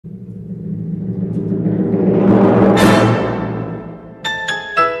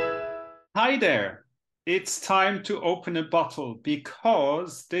there. It's time to open a bottle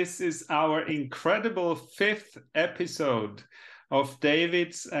because this is our incredible 5th episode of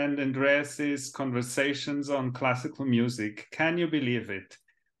David's and Andreas's conversations on classical music. Can you believe it?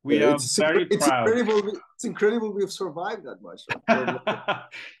 We are very proud. It's incredible we've survived that much. Right?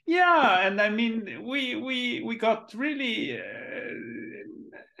 Yeah, and I mean, we got really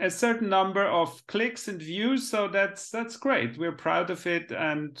a certain number of clicks and views, so that's great. We're proud of it,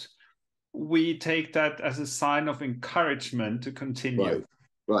 and we take that as a sign of encouragement to continue.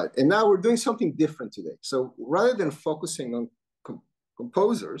 Right. And now we're doing something different today. So rather than focusing on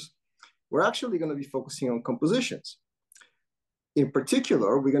composers, we're actually going to be focusing on compositions. In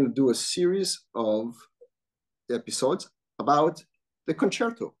particular, we're going to do a series of episodes about the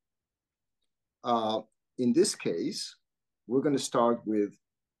concerto. In this case, we're going to start with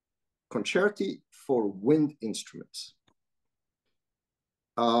concerti for wind instruments.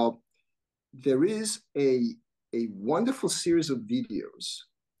 There is a wonderful series of videos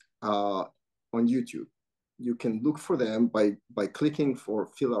on YouTube. You can look for them by clicking for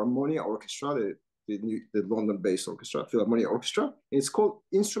Philharmonia Orchestra, the London-based orchestra, Philharmonia Orchestra. And it's called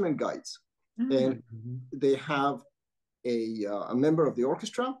Instrument Guides. And they have a member of the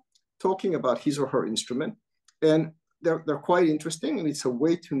orchestra talking about his or her instrument. And they're quite interesting, and it's a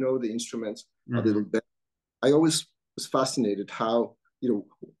way to know the instruments a little bit. I always was fascinated how,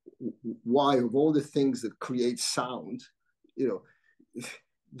 why of all the things that create sound,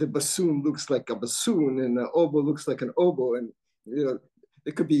 the bassoon looks like a bassoon and the oboe looks like an oboe, and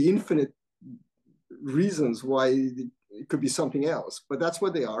there could be infinite reasons why it could be something else, but that's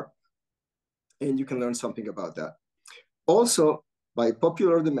what they are, and you can learn something about that. Also, by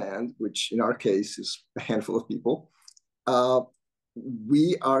popular demand, which in our case is a handful of people,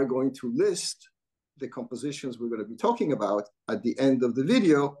 we are going to list the compositions we're going to be talking about at the end of the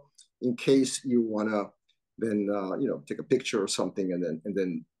video, in case you want to then take a picture or something and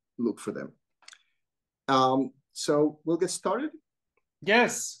then look for them. So we'll get started.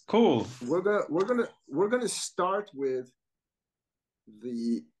 Yes, cool. We're gonna start with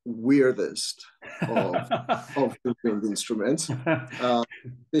the weirdest of the wind instruments,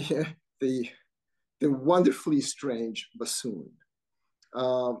 the wonderfully strange bassoon.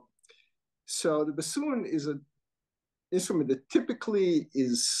 So the bassoon is an instrument that typically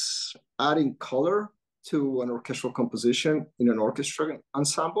is adding color to an orchestral composition in an orchestra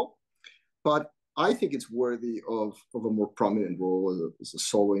ensemble, but I think it's worthy of a more prominent role as a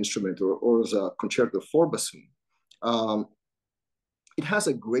solo instrument or as a concerto for bassoon. It has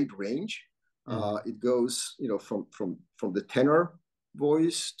a great range. It goes, from the tenor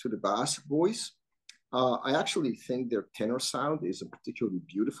voice to the bass voice. I actually think their tenor sound is a particularly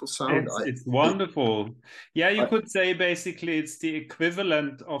beautiful sound. It's wonderful. Yeah, you could say basically it's the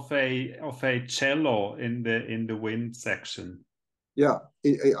equivalent of a cello in the wind section. Yeah,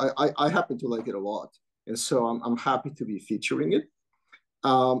 I happen to like it a lot, and so I'm happy to be featuring it.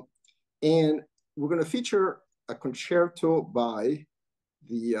 And we're going to feature a concerto by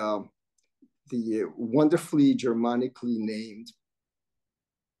the wonderfully Germanically named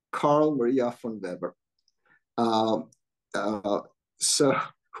Carl Maria von Weber. So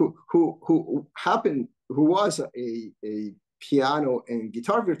who was a piano and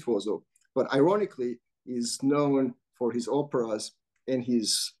guitar virtuoso, but ironically is known for his operas and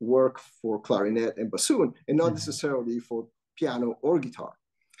his work for clarinet and bassoon, and not necessarily for piano or guitar.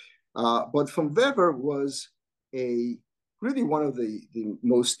 But von Weber was really one of the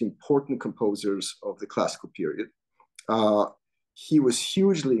most important composers of the classical period. He was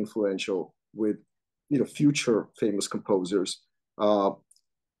hugely influential with future famous composers,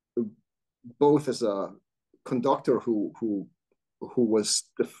 both as a conductor who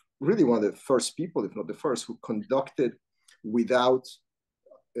was really one of the first people, if not the first, who conducted without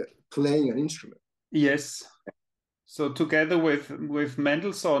playing an instrument. Yes. So together with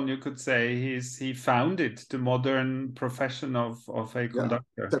Mendelssohn, you could say he founded the modern profession of a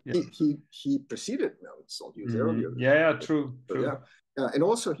conductor. Yeah. He preceded Mendelssohn. He was earlier. Yeah, true. Yeah. And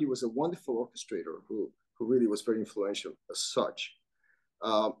also he was a wonderful orchestrator who really was very influential as such.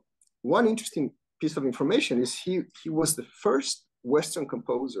 One interesting piece of information is he was the first Western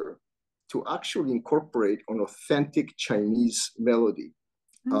composer to actually incorporate an authentic Chinese melody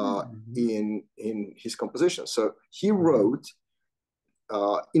in his composition. So he wrote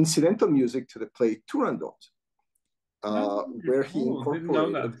incidental music to the play Turandot, where he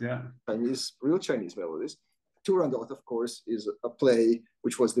incorporated real Chinese melodies. Turandot, of course, is a play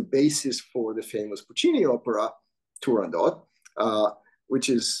which was the basis for the famous Puccini opera Turandot, which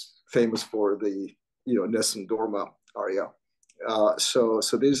is famous for the Nessun Dorma aria. So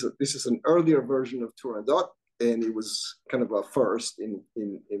this is an earlier version of Turandot, and it was kind of a first in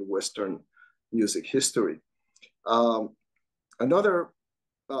Western music history. Another,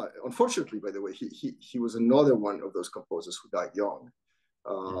 unfortunately, by the way, he was another one of those composers who died young.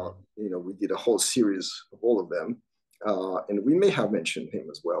 We did a whole series of all of them, and we may have mentioned him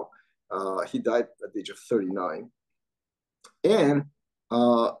as well. He died at the age of 39. And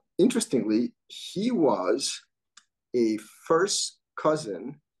interestingly, he was a first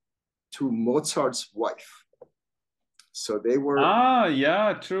cousin to Mozart's wife. So they were.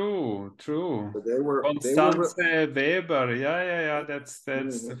 Yeah, true. So they were. Constanze Weber. Yeah. That's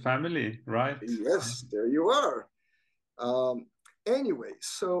the family, right? Yes, there you are. Anyway,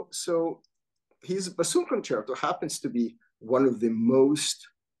 so his bassoon concerto happens to be one of the most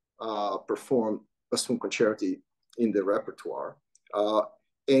performed bassoon concerti in the repertoire,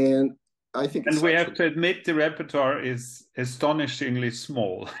 and I think. And we have to admit the repertoire is astonishingly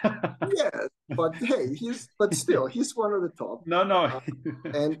small. Yes, but hey, still he's one of the top. No.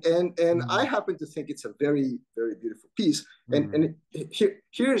 And I happen to think it's a very, very beautiful piece. And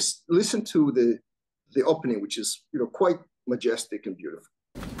here's listen to the opening, which is quite majestic and beautiful.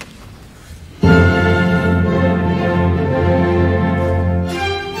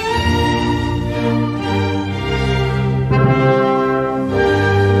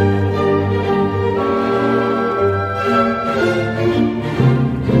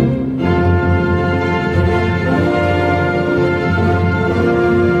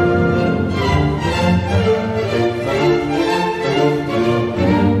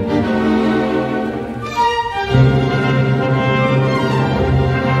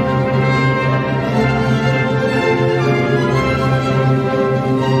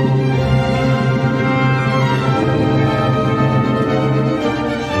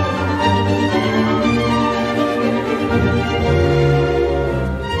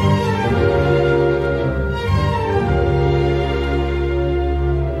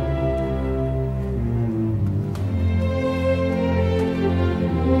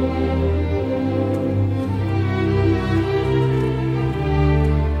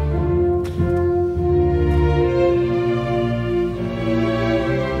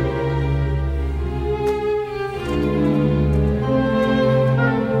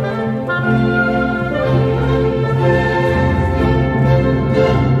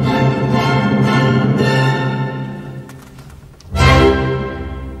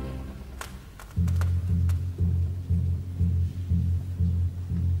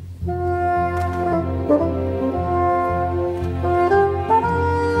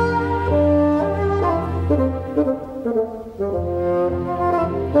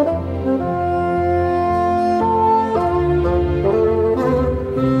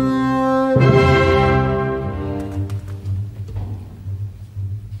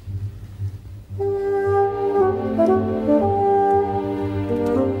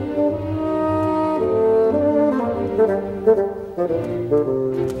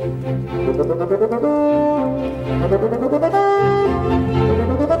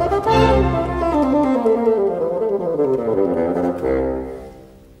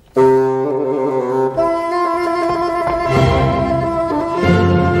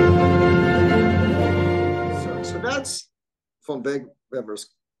 Weber's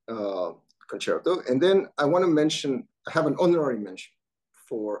concerto. And then I want to mention, I have an honorary mention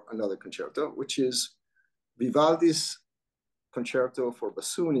for another concerto, which is Vivaldi's concerto for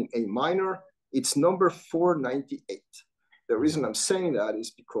bassoon in A minor. It's number 498. The reason I'm saying that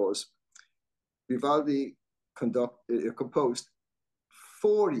is because Vivaldi composed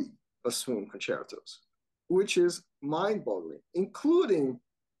 40 bassoon concertos, which is mind-boggling, including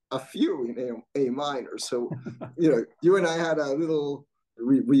a few in A minor. So, you and I had a little,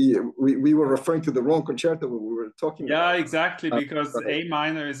 we were referring to the wrong concerto when we were talking about. Yeah, exactly, because A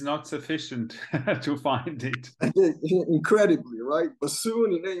minor is not sufficient to find it. Incredibly, right?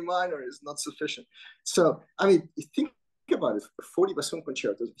 Bassoon in A minor is not sufficient. So, I mean, think about it, 40 bassoon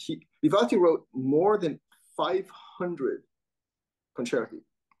concertos. Vivaldi wrote more than 500 concerti.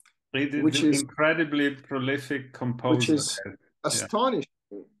 Which is incredibly prolific composer. Which is astonishing.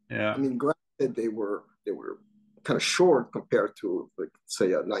 Yeah. I mean, granted, they were kind of short compared to, like,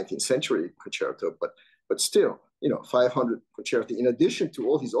 say, a 19th century concerto, but still, 500 concerti in addition to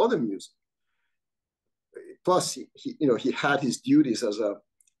all his other music. Plus, he had his duties as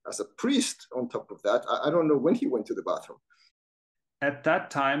a priest on top of that. I don't know when he went to the bathroom. At that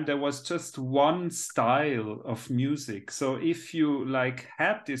time, there was just one style of music. So if you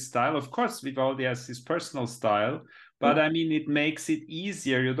had this style, of course, Vivaldi has his personal style, but I mean, it makes it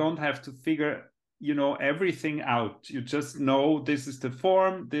easier. You don't have to figure you know everything out. You just know this is the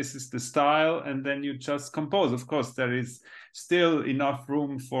form, this is the style, and then you just compose. Of course, there is still enough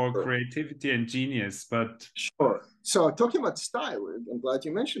room for creativity and genius, but sure. So talking about style, I'm glad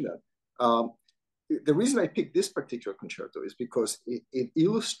you mentioned that. The reason I picked this particular concerto is because it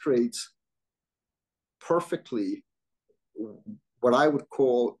illustrates perfectly what I would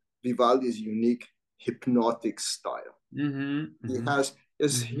call Vivaldi's unique hypnotic style.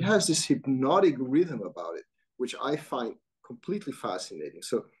 He has this hypnotic rhythm about it, which I find completely fascinating.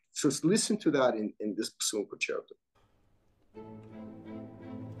 So listen to that in this bassoon concerto.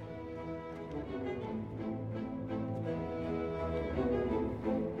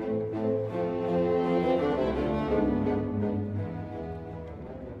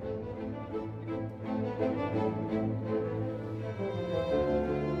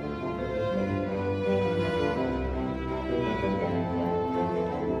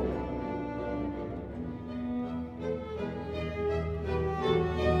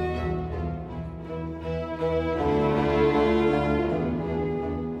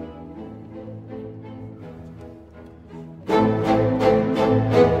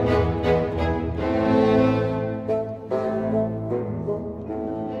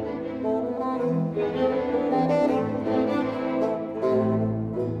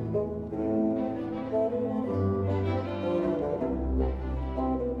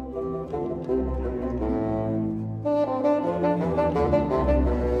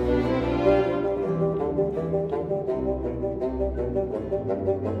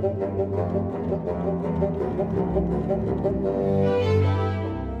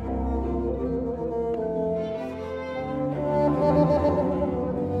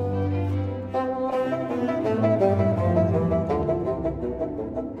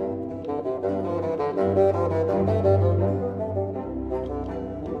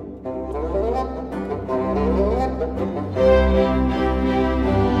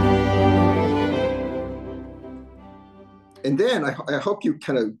 And then I hope you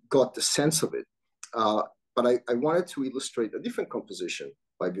kind of got the sense of it. But I wanted to illustrate a different composition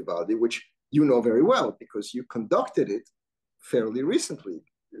by Vivaldi, which you know very well because you conducted it fairly recently,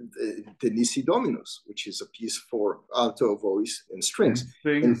 the Nisi Dominus, which is a piece for alto, voice, and strings.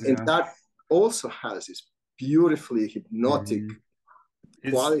 And that also has this beautifully hypnotic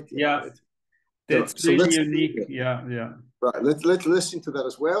quality of it. That's really unique. Yeah. Right. Let's listen to that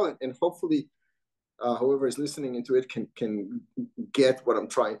as well, and hopefully whoever is listening into it can get what I'm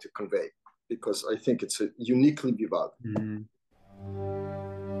trying to convey, because I think it's a uniquely Vivaldi.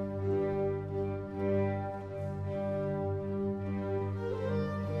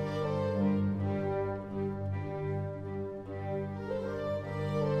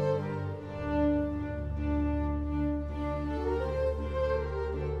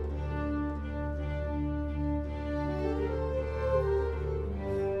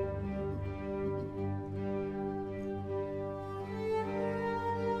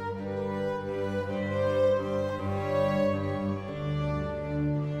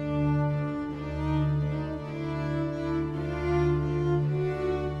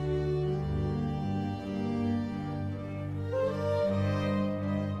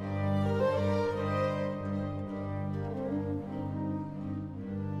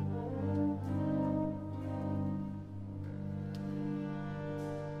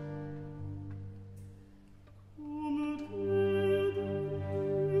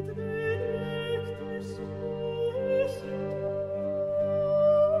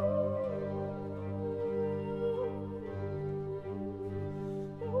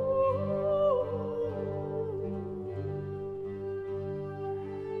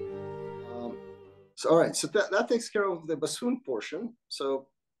 So, all right, so that takes care of the bassoon portion. So,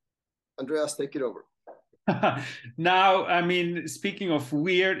 Andreas, take it over. Now, I mean, speaking of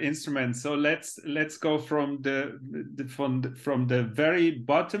weird instruments, so let's go from the very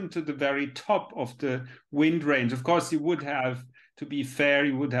bottom to the very top of the wind range. Of course, you would have, to be fair,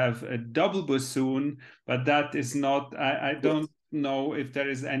 you would have a double bassoon, but that is not. I don't know if there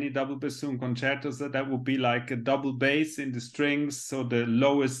is any double bassoon concertos that would be like a double bass in the strings, so the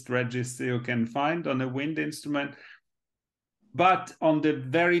lowest register you can find on a wind instrument. But on the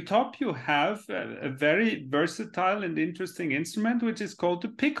very top, you have a very versatile and interesting instrument, which is called the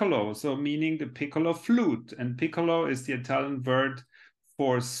piccolo, so meaning the piccolo flute. And piccolo is the Italian word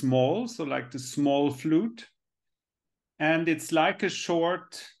for small, so like the small flute. And it's like a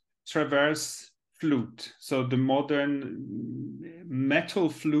short traverse flute. So the modern metal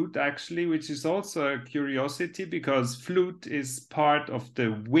flute, actually, which is also a curiosity because flute is part of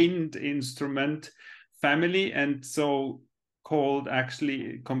the wind instrument family. And so called,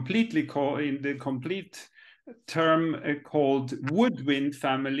 actually completely called, in the complete term called woodwind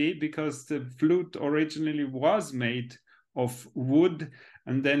family, because the flute originally was made of wood,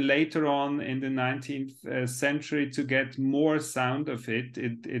 and then later on in the 19th century, to get more sound of it,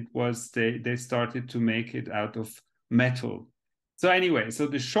 they started to make it out of metal. So anyway, so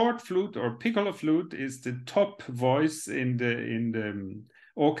the short flute or piccolo flute is the top voice in the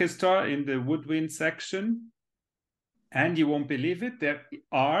orchestra in the woodwind section. And you won't believe it, there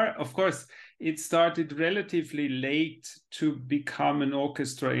are, of course, it started relatively late to become an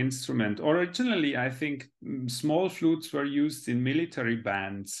orchestra instrument. Originally, I think small flutes were used in military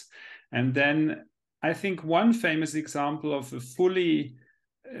bands. And then I think one famous example of a fully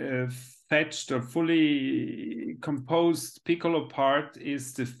fetched or fully composed piccolo part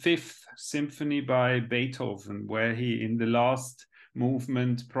is the Fifth Symphony by Beethoven, where he, in the last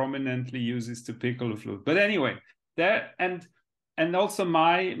movement, prominently uses the piccolo flute. But anyway, there, and also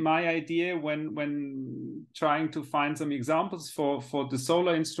my idea when trying to find some examples for the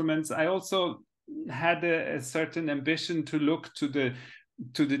solo instruments, I also had a certain ambition to look to the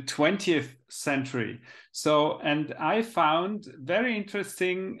 20th century. So, and I found very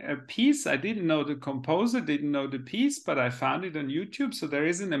interesting a piece. I didn't know the composer, didn't know the piece, but I found it on YouTube. So there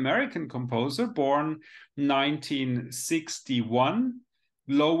is an American composer born 1961,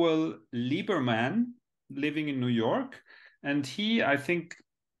 Lowell Lieberman, living in New York. And he, I think,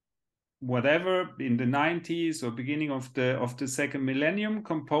 whatever, in the 90s or beginning of the second millennium,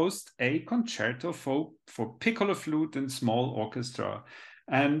 composed a concerto for piccolo flute and small orchestra.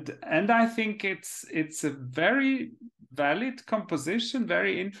 And I think it's a very valid composition,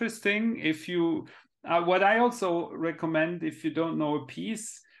 very interesting. If you, what I also recommend, if you don't know a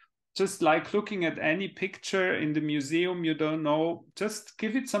piece, just like looking at any picture in the museum you don't know, just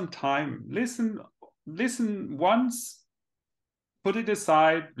give it some time. Listen once, put it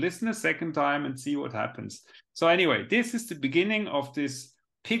aside, listen a second time, and see what happens. So anyway, this is the beginning of this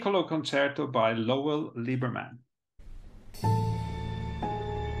piccolo concerto by Lowell Lieberman.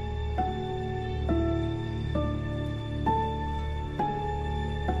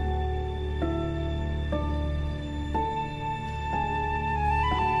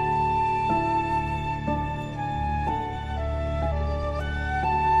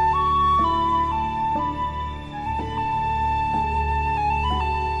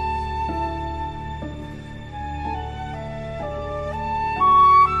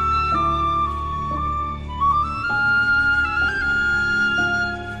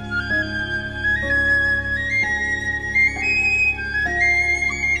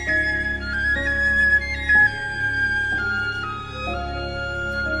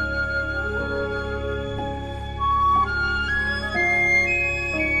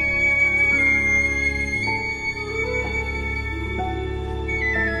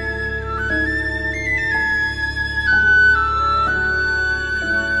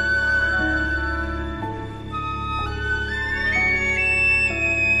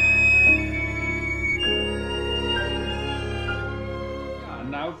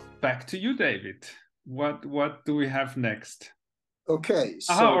 Back to you, David. What do we have next? Okay.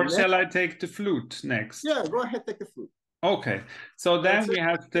 So or shall I take the flute next? Yeah, go ahead, take the flute. Okay. So then we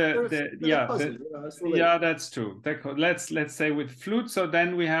have that's true. Let's say with flute. So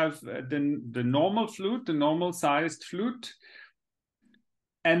then we have the normal flute, the normal sized flute.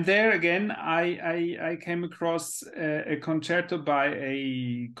 And there again, I came across a concerto by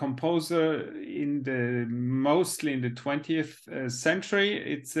a composer mostly in the 20th century.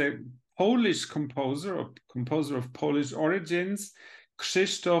 It's a Polish composer of Polish origins,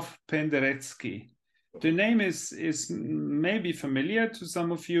 Krzysztof Penderecki. The name is maybe familiar to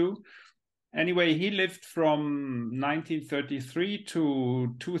some of you. Anyway, he lived from 1933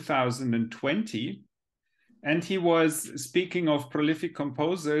 to 2020. And he was, speaking of prolific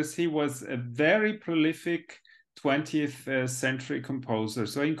composers, he was a very prolific 20th century composer.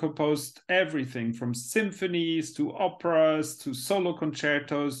 So he composed everything from symphonies to operas to solo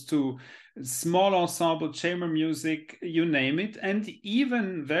concertos to small ensemble chamber music, you name it. And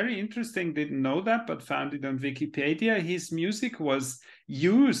even, very interesting, didn't know that, but found it on Wikipedia, his music was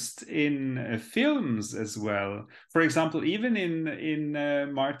used in films as well. For example, even in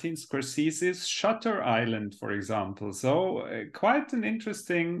Martin Scorsese's Shutter Island, for example. So quite an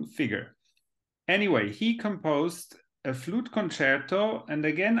interesting figure. Anyway, he composed a flute concerto. And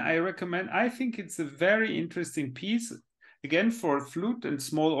again, I think it's a very interesting piece, again, for flute and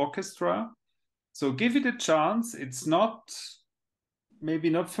small orchestra. So give it a chance. It's maybe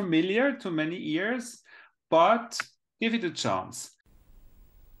not familiar to many ears, but give it a chance.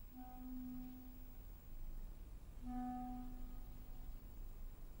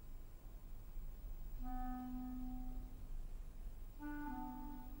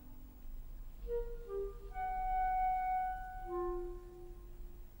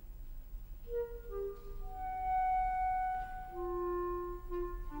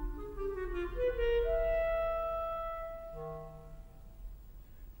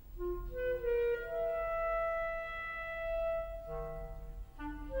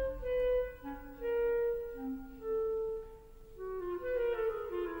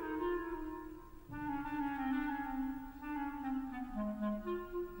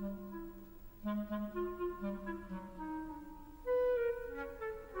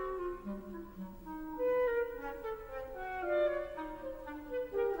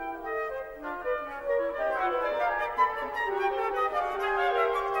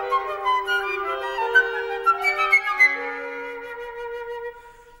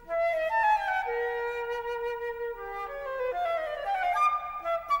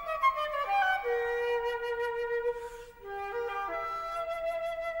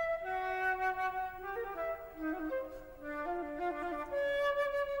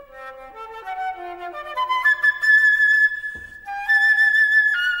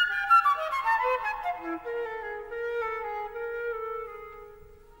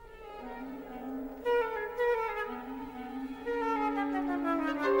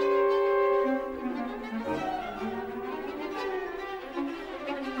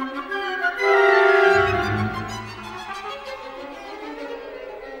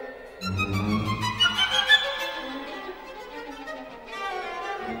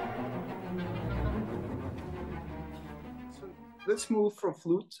 move from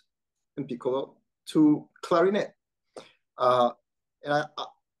flute and piccolo to clarinet. And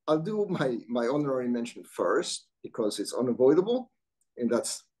I'll do my honorary mention first because it's unavoidable, and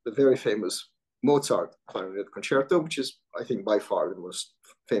that's the very famous Mozart clarinet concerto, which is, I think, by far the most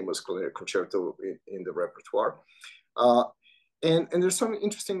famous clarinet concerto in the repertoire. And there's some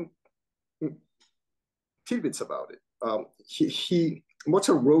interesting tidbits about it.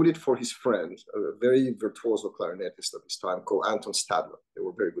 Mozart wrote it for his friend, a very virtuoso clarinetist of his time called Anton Stadler. They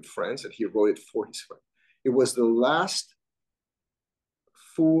were very good friends, and he wrote it for his friend. It was the last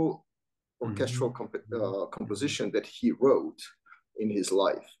full orchestral composition that he wrote in his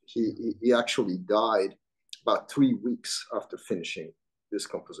life. He actually died about 3 weeks after finishing this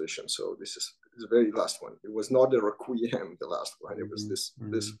composition. So this is the very last one. It was not the Requiem, the last one. It was this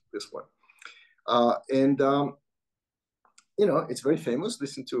one. You know, it's very famous.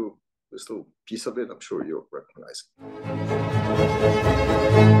 Listen to this little piece of it. I'm sure you'll recognize it.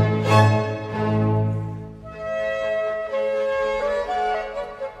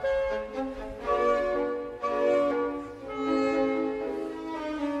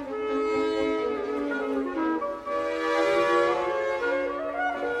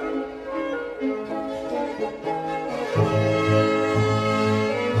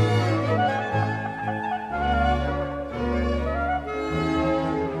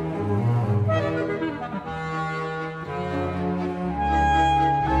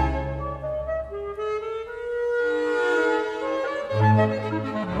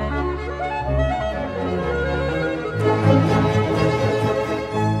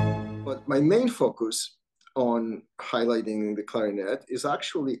 But my main focus on highlighting the clarinet is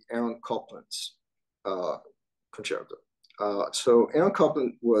actually Aaron Copland's concerto. So Aaron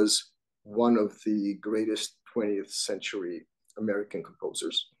Copland was one of the greatest 20th century American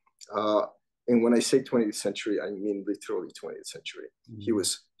composers. And when I say 20th century, I mean literally 20th century. He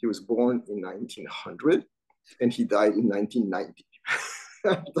was born in 1900 and he died in 1990.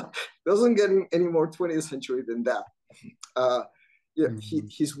 Doesn't get any more 20th century than that.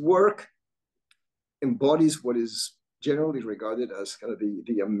 His work embodies what is generally regarded as kind of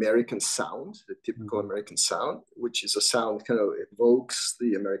the American sound, the typical American sound, which is a sound kind of evokes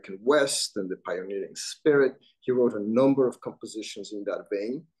the American West and the pioneering spirit. He wrote a number of compositions in that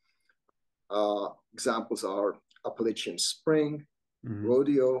vein. Examples are Appalachian Spring,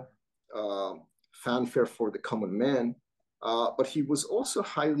 Rodeo, Fanfare for the Common Man. But he was also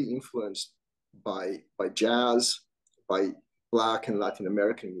highly influenced by jazz, by Black and Latin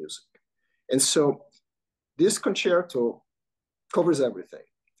American music. And so this concerto covers everything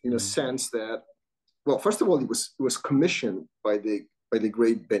in a sense that, well, first of all, it was commissioned by the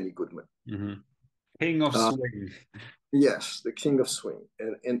great Benny Goodman. King of swing. Yes, the king of swing.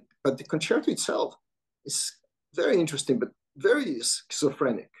 But the concerto itself is very interesting, but very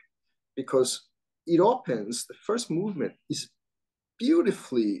schizophrenic, because it opens, the first movement is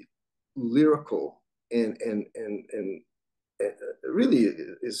beautifully lyrical and really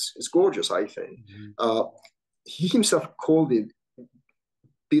is gorgeous, I think. He himself called it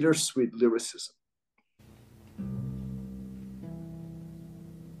bittersweet lyricism.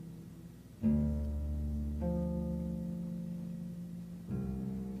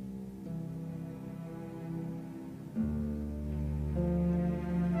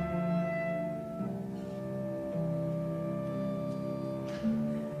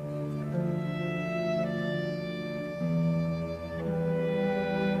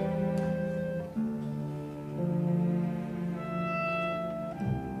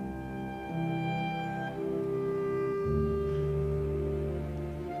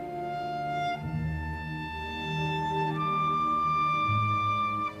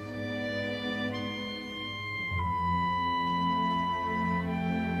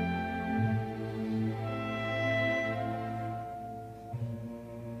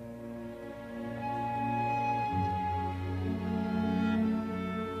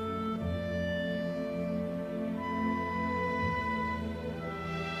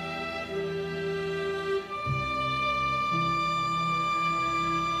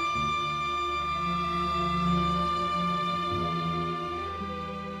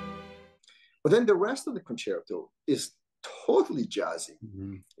 But then the rest of the concerto is totally jazzy.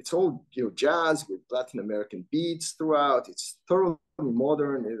 It's all jazz with Latin American beats throughout. It's thoroughly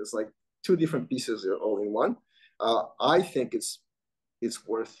modern. It's like two different pieces all in one. I think it's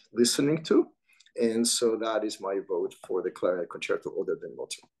worth listening to, and so that is my vote for the clarinet concerto other than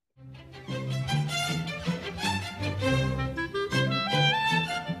Mozart.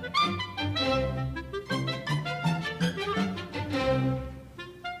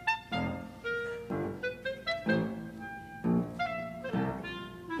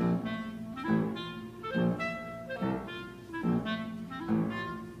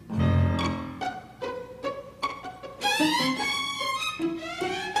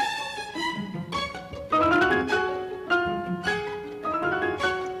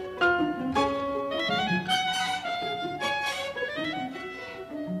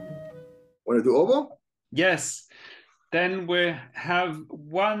 to do oboe? Yes. Then we have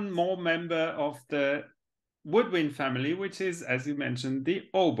one more member of the woodwind family, which is, as you mentioned, the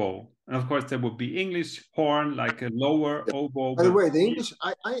oboe. And of course, there would be English horn, like a lower oboe. By the way, the English,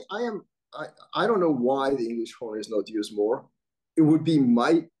 I don't know why the English horn is not used more. It would be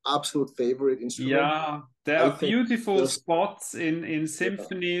my absolute favorite instrument. Yeah, there I are think beautiful just, spots in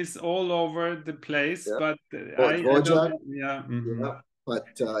symphonies all over the place, yeah. but I don't Dvorak, know. Yeah. yeah. But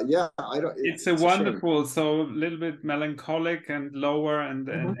yeah, I don't. It's a It's a shame. wonderful, so a little bit melancholic and lower, and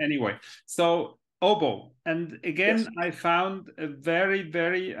anyway. So oboe, and again, Yes. I found a very,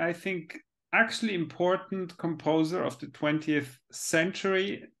 very, I think, actually important composer of the 20th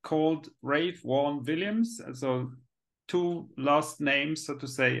century called Ralph Vaughan Williams. So two last names, so to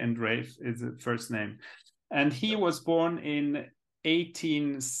say, and Ralph is the first name. And he was born in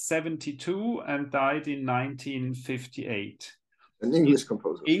 1872 and died in 1958. An English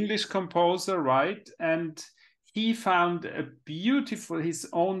composer. English composer, right? And he found a beautiful, his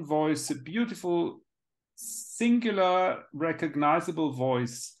own voice, a beautiful, singular, recognizable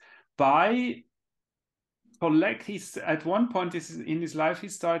voice by at one point in his life, he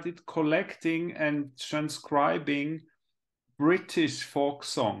started collecting and transcribing British folk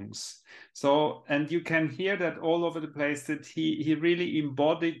songs. So, and you can hear that all over the place, that he really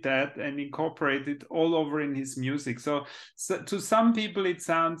embodied that and incorporated all over in his music. So to some people it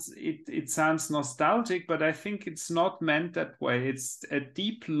sounds nostalgic, but I think it's not meant that way. It's a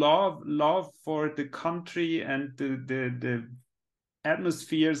deep love for the country and the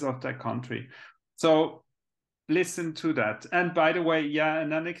atmospheres of that country. So listen to that. And by the way, yeah,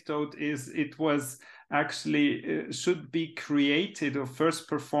 an anecdote is it was actually should be created or first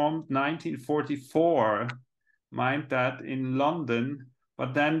performed 1944, mind that, in London,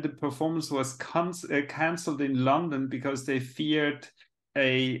 but then the performance was cancelled in London because they feared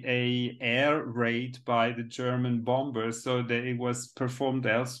a air raid by the German bombers, so it was performed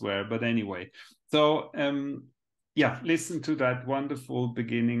elsewhere. But anyway, so yeah, listen to that wonderful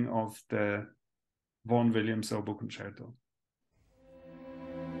beginning of the Vaughan Williams oboe concerto.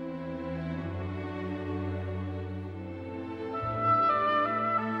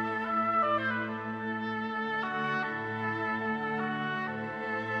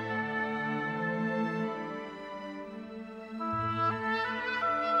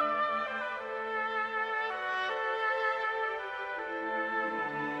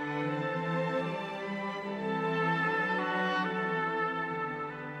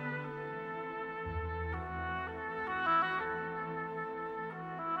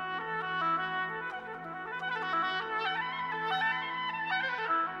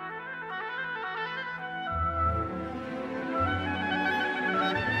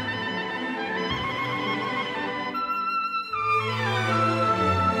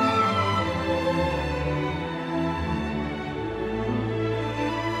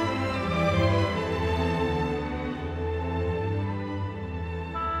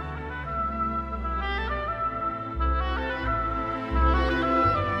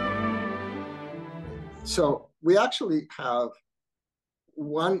 So we actually have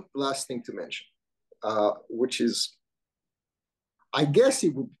one last thing to mention, which is, I guess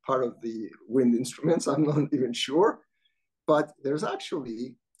it would be part of the wind instruments. I'm not even sure, but there's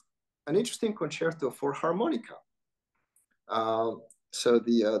actually an interesting concerto for harmonica. So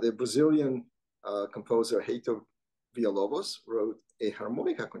the Brazilian composer Heitor Villa-Lobos wrote a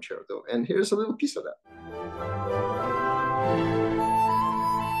harmonica concerto, and here's a little piece of that.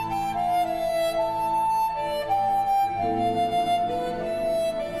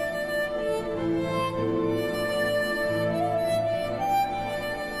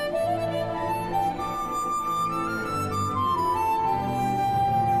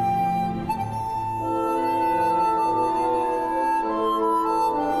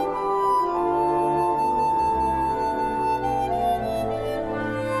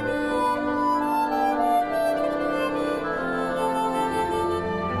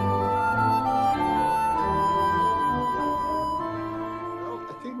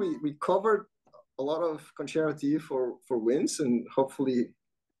 We covered a lot of concerti for winds, and hopefully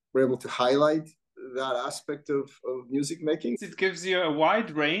we're able to highlight that aspect of music making. It gives you a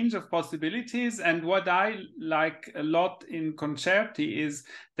wide range of possibilities, and what I like a lot in concerti is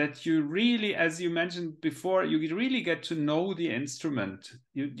that you really, as you mentioned before, you really get to know the instrument.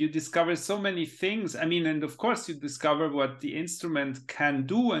 You discover so many things. I mean, and of course you discover what the instrument can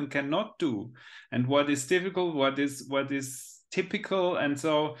do and cannot do, and what is difficult, what is typical, and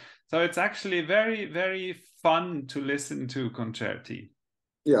so it's actually very, very fun to listen to concerti.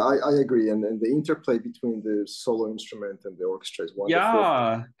 Yeah, I agree, and the interplay between the solo instrument and the orchestra is wonderful.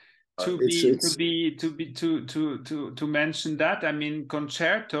 Yeah, To mention that, I mean,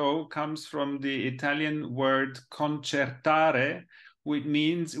 concerto comes from the Italian word concertare, which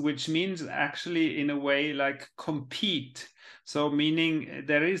means actually in a way like compete. So meaning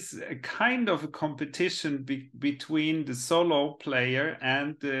there is a kind of a competition between the solo player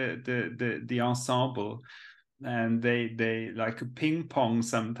and the ensemble. And they like a ping pong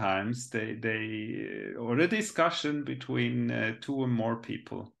sometimes, or a discussion between two or more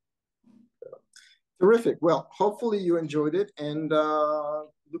people. Terrific. Well, hopefully you enjoyed it, and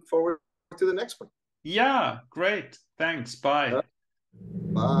look forward to the next one. Yeah, great. Thanks. Bye.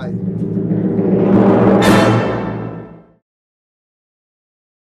 Bye.